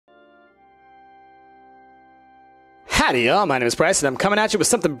Howdy, y'all. My name is Bryce, and I'm coming at you with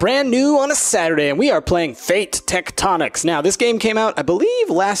something brand new on a Saturday, and we are playing Fate Tectonics. Now, this game came out, I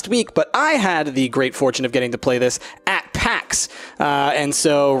believe, last week, but I had the great fortune of getting to play this at PAX. And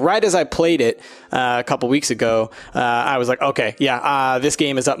so right as I played it a couple weeks ago, I was like, okay, yeah, this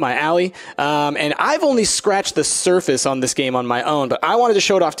game is up my alley. And I've only scratched the surface on this game on my own, but I wanted to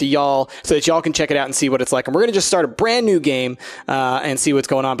show it off to y'all so that y'all can check it out and see what it's like. And we're going to just start a brand new game and see what's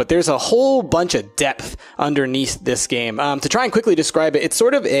going on. But there's a whole bunch of depth underneath this game. To try and quickly describe it, it's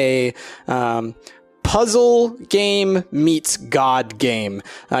sort of a puzzle game meets god game.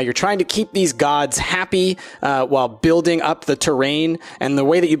 You're trying to keep these gods happy while building up the terrain. And the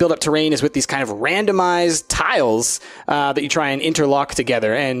way that you build up terrain is with these kind of randomized tiles that you try and interlock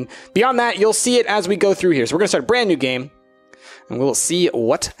together. And beyond that, you'll see it as we go through here. So we're going to start a brand new game, and we'll see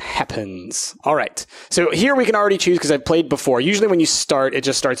what happens. All right. So here we can already choose because I've played before. Usually when you start, it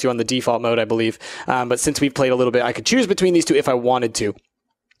just starts you on the default mode, I believe. But since we've played a little bit, I could choose between these two if I wanted to.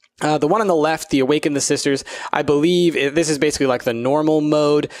 The one on the left, the Awaken the Sisters, I believe this is basically like the normal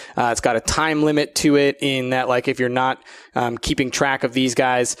mode. It's got a time limit to it in that, like, if you're not keeping track of these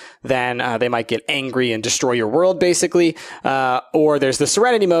guys, then they might get angry and destroy your world, basically. Or there's the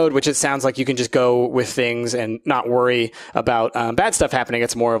Serenity mode, which it sounds like you can just go with things and not worry about bad stuff happening.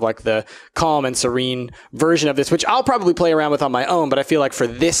 It's more of like the calm and serene version of this, which I'll probably play around with on my own. But I feel like for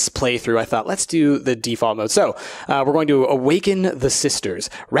this playthrough, I thought, let's do the default mode. So we're going to Awaken the Sisters.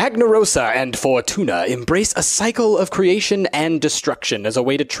 Ragnarosa and Fortuna embrace a cycle of creation and destruction as a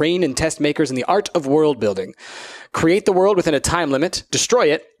way to train and test makers in the art of world building. Create the world within a time limit,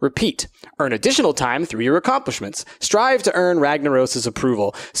 destroy it, repeat. Earn additional time through your accomplishments. Strive to earn Ragnarosa's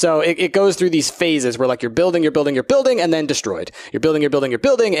approval. So it goes through these phases where, like, you're building, and then destroyed. You're building,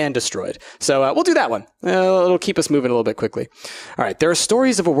 and destroyed. So we'll do that one. It'll keep us moving a little bit quickly. All right, there are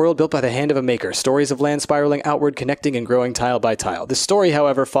stories of a world built by the hand of a maker, stories of land spiraling outward, connecting and growing tile by tile. This story,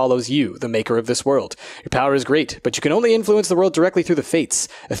 however, follows you, the maker of this world. Your power is great, but you can only influence the world directly through the fates,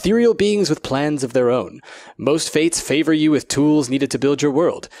 ethereal beings with plans of their own. Most fates favor you with tools needed to build your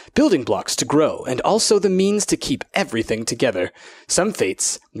world, building blocks to grow, and also the means to keep everything together. Some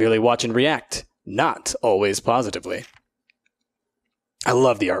fates merely watch and react, not always positively. I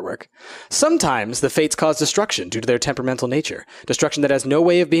love the artwork. Sometimes the fates cause destruction due to their temperamental nature, destruction that has no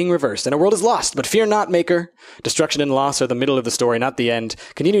way of being reversed, and a world is lost, but fear not, maker. Destruction and loss are the middle of the story, not the end.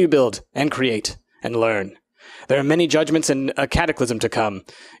 Continue to build and create and learn. There are many judgments and a cataclysm to come.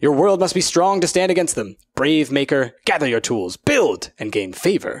 Your world must be strong to stand against them. Brave maker, gather your tools, build, and gain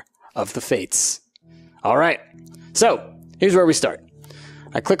favor of the fates. All right, so here's where we start.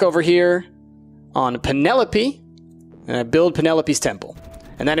 I click over here on Penelope, and I build Penelope's temple.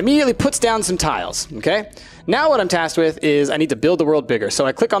 And that immediately puts down some tiles, okay? Now what I'm tasked with is I need to build the world bigger. So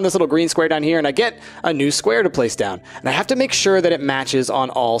I click on this little green square down here, and I get a new square to place down. And I have to make sure that it matches on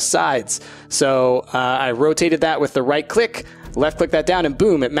all sides. So I rotated that with the right click, left click that down, and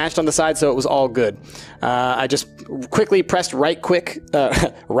boom, it matched on the side, so it was all good. I just quickly pressed right click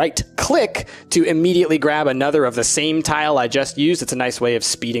to immediately grab another of the same tile I just used. It's a nice way of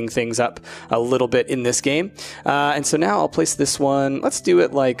speeding things up a little bit in this game. And so now I'll place this one. Let's do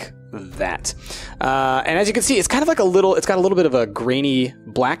it like that. And as you can see, it's kind of like it's got a little bit of a grainy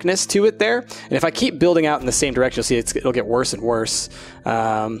blackness to it there. And if I keep building out in the same direction, you'll see it'll get worse and worse.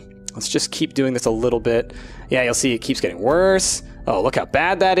 Let's just keep doing this a little bit. Yeah, you'll see it keeps getting worse. Oh, look how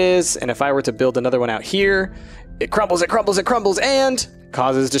bad that is. And if I were to build another one out here, it crumbles, and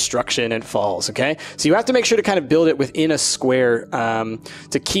causes destruction and falls, okay? So you have to make sure to kind of build it within a square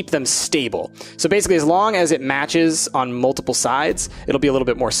to keep them stable. So basically, as long as it matches on multiple sides, it'll be a little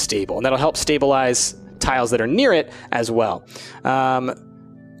bit more stable. And that'll help stabilize tiles that are near it as well.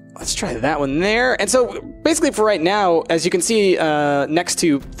 Let's try that one there. And so basically for right now, as you can see next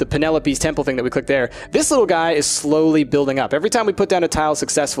to the Penelope's temple thing that we clicked there, this little guy is slowly building up. Every time we put down a tile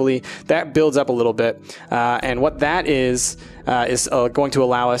successfully, that builds up a little bit. And what that is going to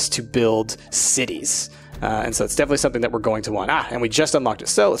allow us to build cities. And so it's definitely something that we're going to want. And we just unlocked it.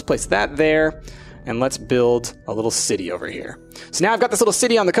 So let's place that there. And let's build a little city over here. So now I've got this little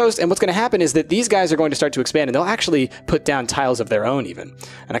city on the coast, and what's going to happen is that these guys are going to start to expand, and they'll actually put down tiles of their own even.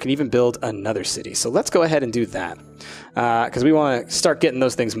 And I can even build another city. So let's go ahead and do that, because we want to start getting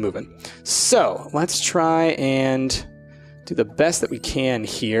those things moving. So let's try and do the best that we can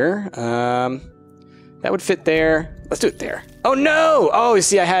here. That would fit there. Let's do it there. Oh, no! Oh, you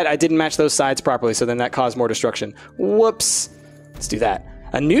see, I didn't match those sides properly, so then that caused more destruction. Whoops. Let's do that.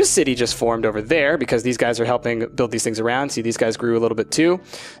 A new city just formed over there because these guys are helping build these things around. See, these guys grew a little bit too.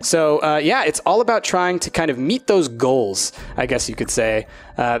 So, yeah, it's all about trying to kind of meet those goals, I guess you could say,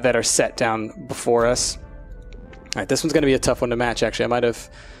 that are set down before us. right, this one's going to be a tough one to match, actually. I might have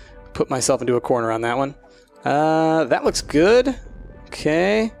put myself into a corner on that one. That looks good.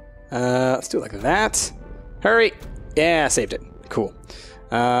 Okay. Let's do it like that. Hurry. Yeah, saved it. Cool.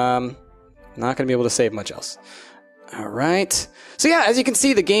 Not going to be able to save much else. All right. So yeah, as you can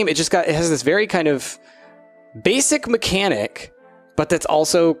see, the game, it has this very kind of basic mechanic, but that's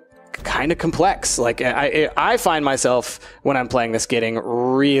also kind of complex. Like I find myself when I'm playing this getting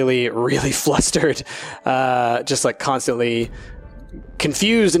really, really flustered, just like constantly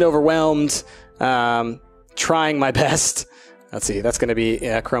confused and overwhelmed, trying my best. Let's see, that's going to be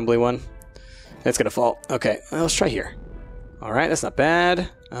a crumbly one. It's going to fall. Okay, well, let's try here. All right, that's not bad.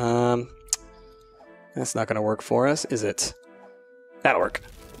 That's not going to work for us, is it? That'll work.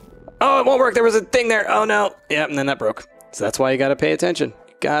 Oh, it won't work. There was a thing there. Oh, no. Yep, and then that broke. So that's why you got to pay attention.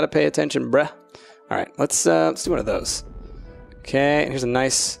 You got to pay attention, bruh. All right, let's do one of those. Okay, here's a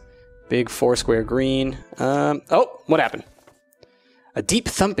nice big 4-square green. Oh, what happened? A deep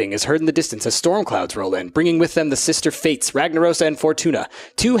thumping is heard in the distance as storm clouds roll in, bringing with them the sister fates, Ragnarosa and Fortuna,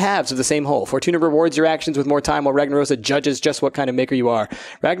 two halves of the same whole. Fortuna rewards your actions with more time, while Ragnarosa judges just what kind of maker you are.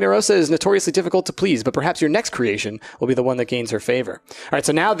 Ragnarosa is notoriously difficult to please, but perhaps your next creation will be the one that gains her favor. All right,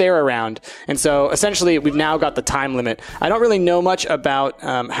 so now they're around, and so essentially we've now got the time limit. I don't really know much about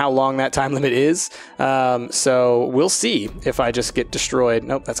how long that time limit is, so we'll see if I just get destroyed.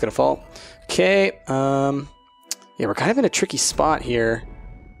 Nope, that's going to fall. Okay, yeah, we're kind of in a tricky spot here.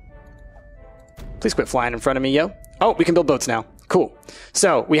 Please quit flying in front of me, yo. Oh, we can build boats now. Cool.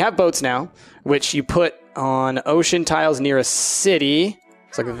 So we have boats now, which you put on ocean tiles near a city.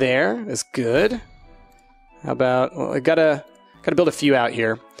 It's like there. That's good. How about, well, I gotta build a few out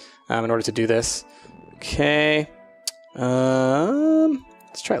here in order to do this. Okay.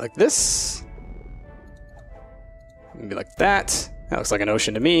 Let's try it like this. Maybe like that. That looks like an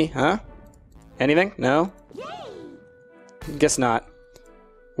ocean to me, huh? Anything? No? Guess not.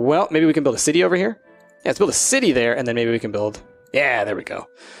 Well, maybe we can build a city over here. Yeah, let's build a city there, and then maybe we can build... Yeah, there we go.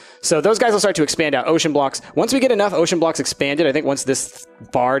 So those guys will start to expand out ocean blocks. Once we get enough ocean blocks expanded, I think once this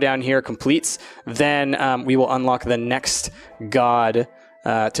bar down here completes, then we will unlock the next god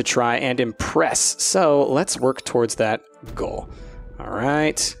to try and impress. So let's work towards that goal. All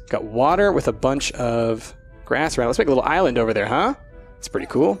right. Got water with a bunch of grass around. Let's make a little island over there, huh? It's pretty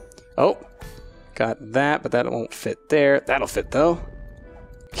cool. Oh. Got that, but that won't fit there. That'll fit, though.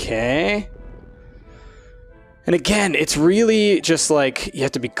 Okay. And again, it's really just like you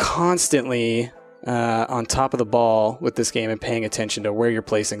have to be constantly on top of the ball with this game and paying attention to where you're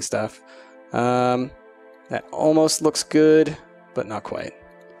placing stuff. That almost looks good, but not quite.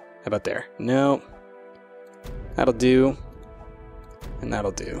 How about there? No. That'll do. And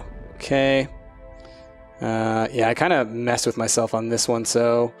that'll do. Okay. Yeah, I kind of messed with myself on this one,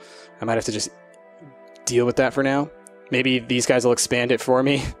 so I might have to just deal with that for now. Maybe these guys will expand it for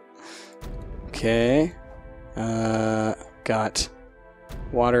me. Okay. Got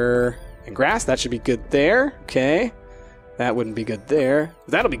water and grass. That should be good there. Okay. That wouldn't be good there.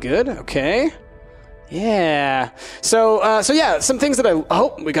 That'll be good. Okay. Yeah. So yeah, some things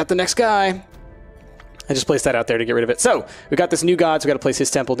that we got the next guy. I just placed that out there to get rid of it. So we got this new god, so we got to place his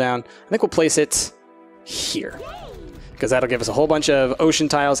temple down. I think we'll place it here, because that'll give us a whole bunch of ocean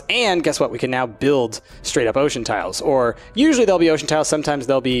tiles, and guess what? We can now build straight up ocean tiles, or usually they'll be ocean tiles, sometimes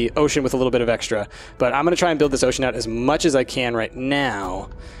they'll be ocean with a little bit of extra, but I'm going to try and build this ocean out as much as I can right now,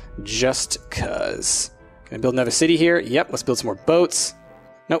 just because. Can I build another city here? Yep, let's build some more boats.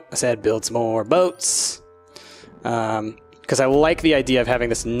 Nope, I said build some more boats, because I like the idea of having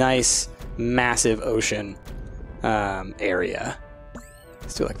this nice, massive ocean area.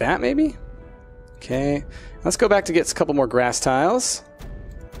 Let's do it like that, maybe? Okay, let's go back to get a couple more grass tiles.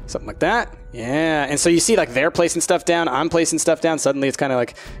 Something like that. Yeah, and so you see like they're placing stuff down, I'm placing stuff down. Suddenly it's kind of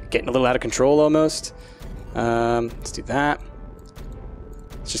like getting a little out of control almost. Let's do that.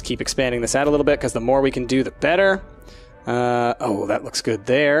 Let's just keep expanding this out a little bit, because the more we can do, the better. Oh, that looks good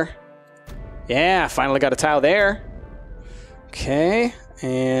there. Yeah, finally got a tile there. Okay,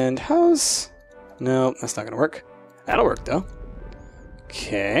 and how's... No, that's not going to work. That'll work, though.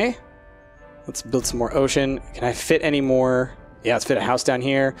 Okay. Let's build some more ocean. Can I fit any more? Yeah, let's fit a house down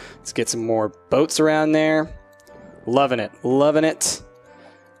here. Let's get some more boats around there. Loving it. Loving it.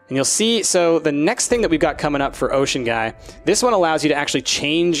 And you'll see, so the next thing that we've got coming up for Ocean Guy, this one allows you to actually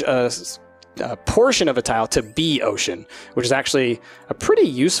change a portion of a tile to be ocean, which is actually a pretty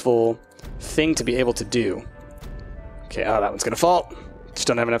useful thing to be able to do. Okay, oh, that one's going to fall. Just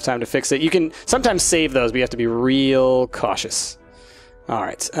don't have enough time to fix it. You can sometimes save those, but you have to be real cautious. All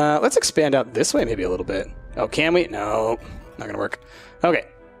right, let's expand out this way maybe a little bit. Oh, can we? No, not going to work. Okay.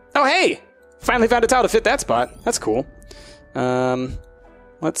 Oh, hey! Finally found a tile to fit that spot. That's cool.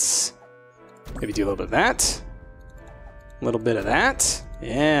 Let's maybe do a little bit of that. A little bit of that.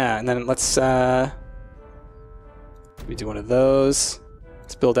 Yeah, and then let's maybe do one of those.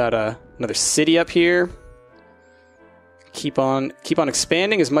 Let's build out another city up here. Keep on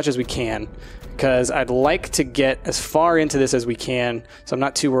expanding as much as we can, because I'd like to get as far into this as we can, so I'm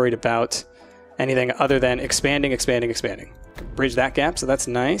not too worried about anything other than expanding. Bridge that gap, so that's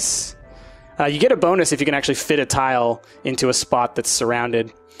nice. You get a bonus if you can actually fit a tile into a spot that's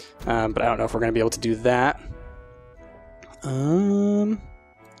surrounded, but I don't know if we're going to be able to do that. I can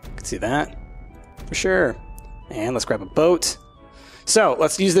see that for sure. And let's grab a boat. So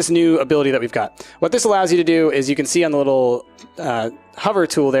let's use this new ability that we've got. What this allows you to do is, you can see on the little hover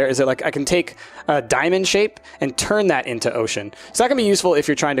tool there, is that like I can take a diamond shape and turn that into ocean. So that can be useful if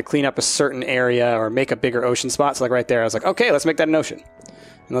you're trying to clean up a certain area or make a bigger ocean spot. So like right there, I was like, okay, let's make that an ocean.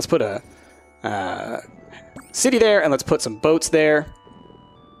 And let's put a city there, and let's put some boats there.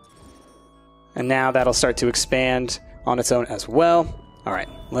 And now that'll start to expand on its own as well. All right,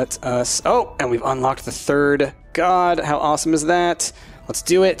 let us... Oh, and we've unlocked the third god. How awesome is that? Let's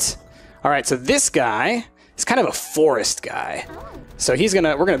do it. All right, so this guy is kind of a forest guy. So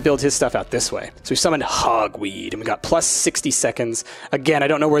we're gonna build his stuff out this way. So we summoned Hogweed, and we got plus 60 seconds. Again, I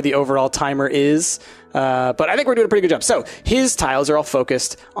don't know where the overall timer is, but I think we're doing a pretty good job. So his tiles are all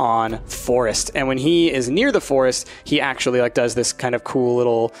focused on forest, and when he is near the forest, he actually like does this kind of cool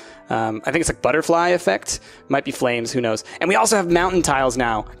little, I think it's like butterfly effect. Might be flames, who knows. And we also have mountain tiles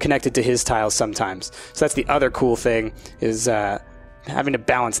now connected to his tiles sometimes. So that's the other cool thing, is having to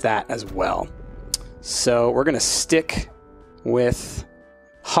balance that as well. So we're gonna stick with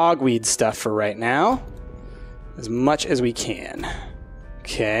Hogweed stuff for right now, as much as we can.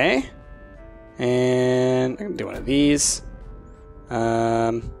 Okay. And I can do one of these.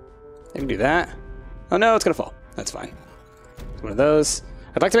 I can do that. Oh no, it's gonna fall. That's fine. One of those.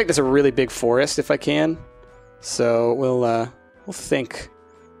 I'd like to make this a really big forest if I can. So we'll think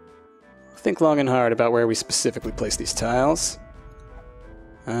long and hard about where we specifically place these tiles.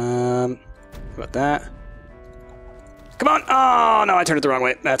 How about that? Come on! Oh no, I turned it the wrong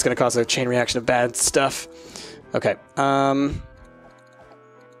way. That's gonna cause a chain reaction of bad stuff. Okay.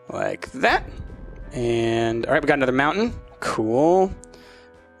 Like that. And all right, we got another mountain. Cool.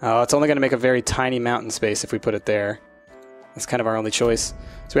 Oh, it's only gonna make a very tiny mountain space if we put it there. That's kind of our only choice.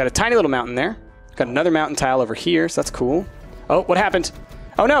 So we got a tiny little mountain there. Got another mountain tile over here, so that's cool. Oh, what happened?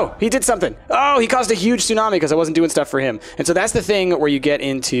 Oh no, he did something. Oh, he caused a huge tsunami because I wasn't doing stuff for him. And so that's the thing where you get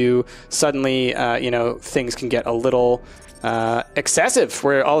into suddenly, things can get a little excessive,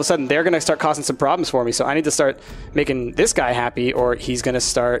 where all of a sudden they're going to start causing some problems for me. So I need to start making this guy happy, or he's going to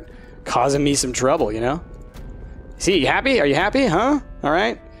start causing me some trouble, you know? See, you happy? Are you happy? Huh? All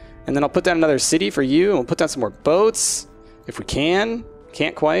right. And then I'll put down another city for you, and we'll put down some more boats if we can.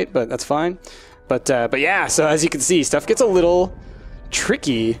 Can't quite, but that's fine. But yeah, so as you can see, stuff gets a little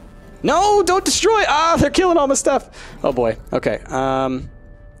tricky. No, don't destroy. Ah, they're killing all my stuff. Oh boy. Okay.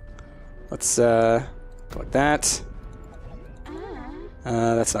 Let's go like that.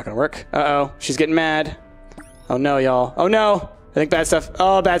 That's not gonna work. Uh-oh, she's getting mad. Oh no, y'all. Oh no. I think bad stuff.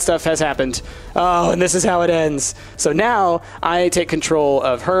 Oh, bad stuff has happened. Oh, and this is how it ends. So now I take control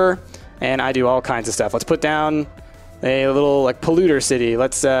of her, and I do all kinds of stuff. Let's put down a little like polluter city.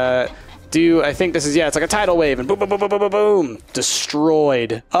 Let's I think this is, yeah, it's like a tidal wave, and boom, boom, boom, boom, boom, boom, boom,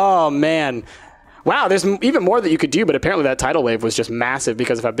 destroyed. Oh, man. Wow, there's even more that you could do, but apparently that tidal wave was just massive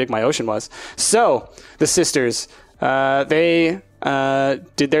because of how big my ocean was. So, the sisters, they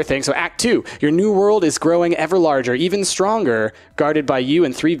did their thing. So Act 2, your new world is growing ever larger, even stronger, guarded by you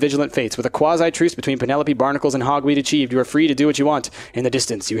and 3 vigilant fates. With a quasi-truce between Penelope, Barnacles, and Hogweed achieved, you are free to do what you want. In the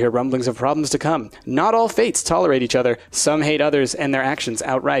distance, you hear rumblings of problems to come. Not all fates tolerate each other. Some hate others and their actions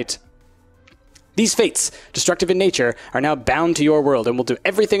outright. These fates, destructive in nature, are now bound to your world and will do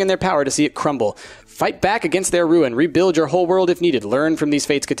everything in their power to see it crumble. Fight back against their ruin. Rebuild your whole world if needed. Learn from these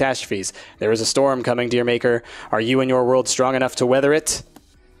fates' catastrophes. There is a storm coming, dear Maker. Are you and your world strong enough to weather it?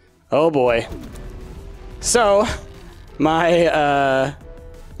 Oh boy. So, my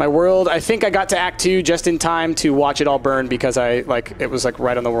world, I think I got to Act 2 just in time to watch it all burn because it was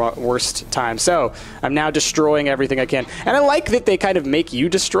right on the worst time. So, I'm now destroying everything I can. And I like that they kind of make you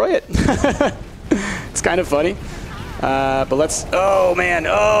destroy it. It's kind of funny. But let's... Oh, man.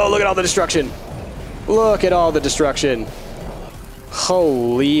 Oh, look at all the destruction. Look at all the destruction.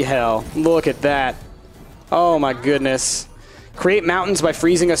 Holy hell. Look at that. Oh, my goodness. Create mountains by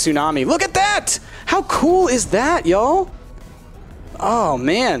freezing a tsunami. Look at that! How cool is that, y'all? Oh,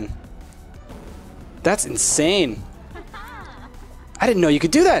 man. That's insane. I didn't know you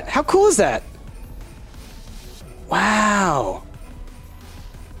could do that. How cool is that? Wow.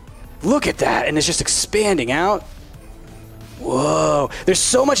 Look at that, and it's just expanding out. Whoa. There's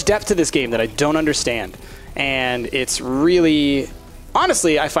so much depth to this game that I don't understand. And it's really...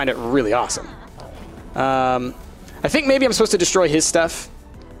 Honestly, I find it really awesome. I think maybe I'm supposed to destroy his stuff.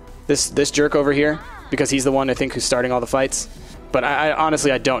 This jerk over here. Because he's the one, I think, who's starting all the fights. But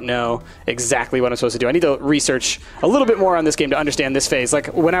honestly, I don't know exactly what I'm supposed to do. I need to research a little bit more on this game to understand this phase. Like,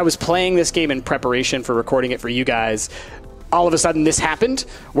 when I was playing this game in preparation for recording it for you guys, all of a sudden this happened,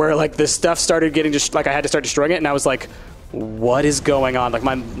 where, like, this stuff started getting just... Like, I had to start destroying it, and I was like, what is going on? Like,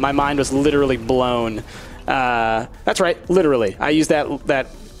 my mind was literally blown. That's right, literally. I use that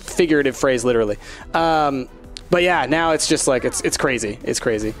figurative phrase literally. But yeah, now it's just like, it's crazy. It's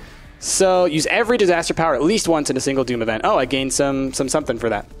crazy. So use every disaster power at least once in a single Doom event. Oh, I gained something for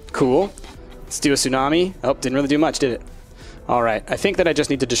that. Cool. Let's do a tsunami. Oh, didn't really do much, did it? All right, I think that I just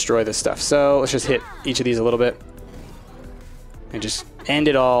need to destroy this stuff. So let's just hit each of these a little bit. And just end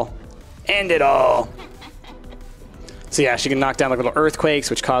it all. End it all. So yeah, she can knock down like little earthquakes,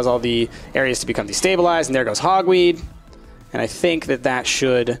 which cause all the areas to become destabilized. And there goes Hogweed. And I think that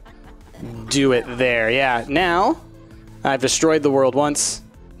should do it there. Yeah, now I've destroyed the world once.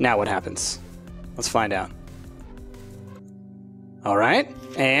 Now what happens? Let's find out. All right,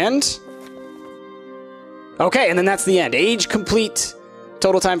 and... Okay, and then that's the end. Age complete.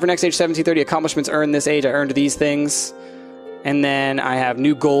 Total time for next age, 1730. Accomplishments earned this age. I earned these things. And then I have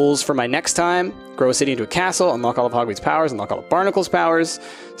new goals for my next time. Grow a city into a castle, unlock all of Hogweed's powers, unlock all of Barnacle's powers.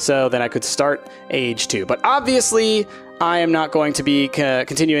 So then I could start age 2. But obviously, I am not going to be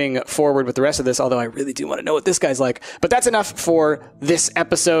continuing forward with the rest of this, although I really do want to know what this guy's like. But that's enough for this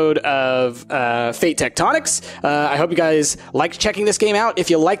episode of Fate Tectonics. I hope you guys liked checking this game out.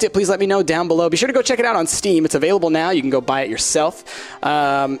 If you liked it, please let me know down below. Be sure to go check it out on Steam. It's available now. You can go buy it yourself.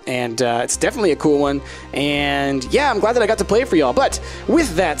 It's definitely a cool one. And yeah, I'm glad that I got to play it for y'all. But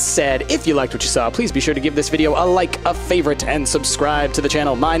with that said, if you liked what you saw, please be sure to give this video a like, a favorite, and subscribe to the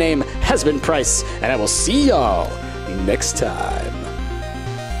channel. My name has been Price, and I will see y'all next time.